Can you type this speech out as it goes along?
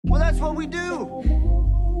Well, that's what we do.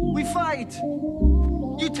 We fight.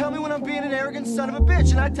 You tell me when I'm being an arrogant son of a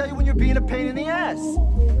bitch, and I tell you when you're being a pain in the ass.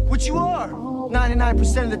 Which you are,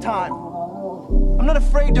 99% of the time. I'm not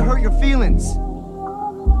afraid to hurt your feelings.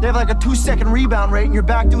 They have like a 2-second rebound rate, and you're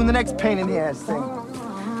back doing the next pain in the ass thing.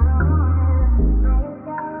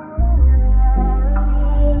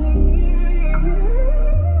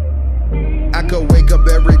 I could wake up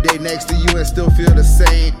every day next to you and still feel the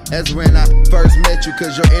same as when I first met you,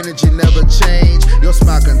 cause your energy never changed. Your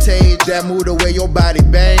smile contagious, that mood the way your body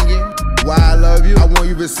banging. Why I love you, I want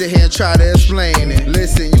you to sit here and try to explain it.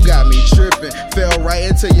 Listen, you got me tripping, fell right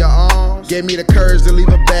into your arms, gave me the courage to leave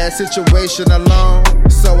a bad situation alone.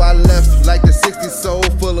 So I left like the 60s soul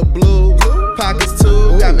full of blues. Pockets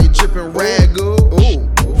too, got me dripping ragu.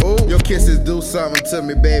 Ooh, your kisses do something to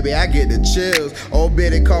me, baby, I get the chills. Old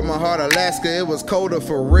bitty called my heart Alaska, it was colder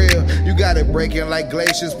for real. You got it breaking like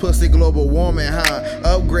glaciers, pussy global warming, huh?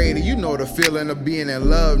 Upgraded, you know the feeling of being in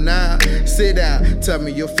love now. Sit down, tell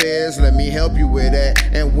me your fears, let me help you with that.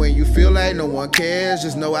 And when you feel like no one cares,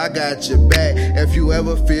 just know I got your back. If you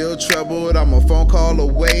ever feel troubled, I'm a phone call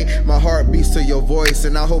away. My heart beats to your voice,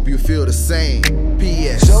 and I hope you feel the same.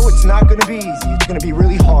 P.S. So it's not gonna be easy, it's gonna be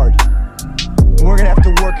really hard. And we're gonna have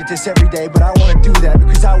to work at this every day, but I wanna do that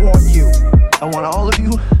because I want you. I want all of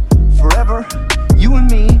you, forever, you and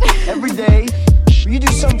me, every day. Will you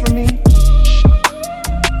do something for me?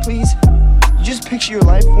 Please, you just picture your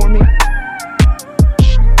life for me.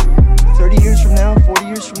 30 years from now, 40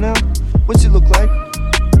 years from now, what's it look like?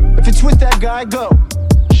 If it's with that guy, go.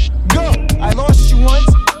 Go! I lost you once,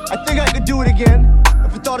 I think I could do it again.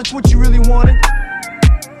 If I thought it's what you really wanted.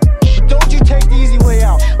 But don't you take the easy way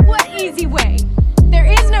out. What easy way? There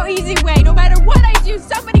is no easy way. No matter what I do,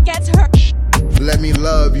 somebody gets hurt. Let me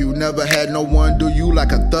love you, never had no one do you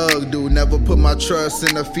like a thug do. Never put my trust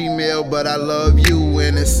in a female, but I love you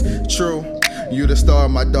and it's true. You the star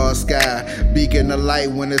of my dark sky, beacon of light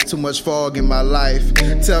when there's too much fog in my life.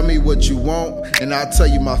 Tell me what you want, and I'll tell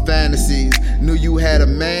you my fantasies. Knew you had a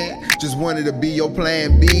man, just wanted to be your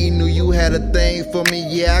plan B. Knew you had a thing for me,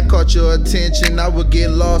 yeah, I caught your attention. I would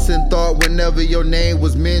get lost in thought whenever your name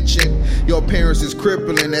was mentioned. Your appearance is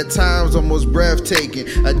crippling, at times almost breathtaking.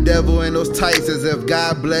 A devil in those tights as if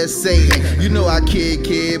God bless Satan. You know I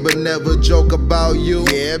kid, but never joke about you.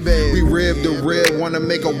 Yeah, baby. We rib to rib, wanna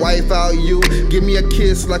make a wife out you. Give me a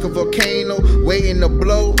kiss like a volcano, waiting to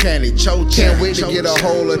blow. Candy choke, can't wait to get a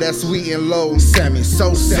hold of that sweet and low. Sammy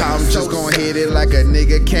Sosa, I'm just gonna hit it like a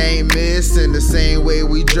nigga can't miss. In the same way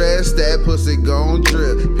we dress, that pussy gon'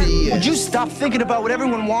 drip. P.S. Would you stop thinking about what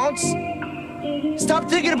everyone wants? Stop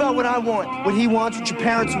thinking about what I want, what he wants, what your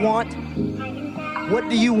parents want. What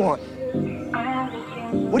do you want?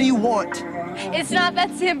 What do you want? It's not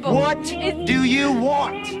that simple. What do you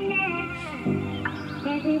want?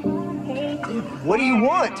 What do you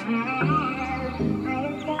want?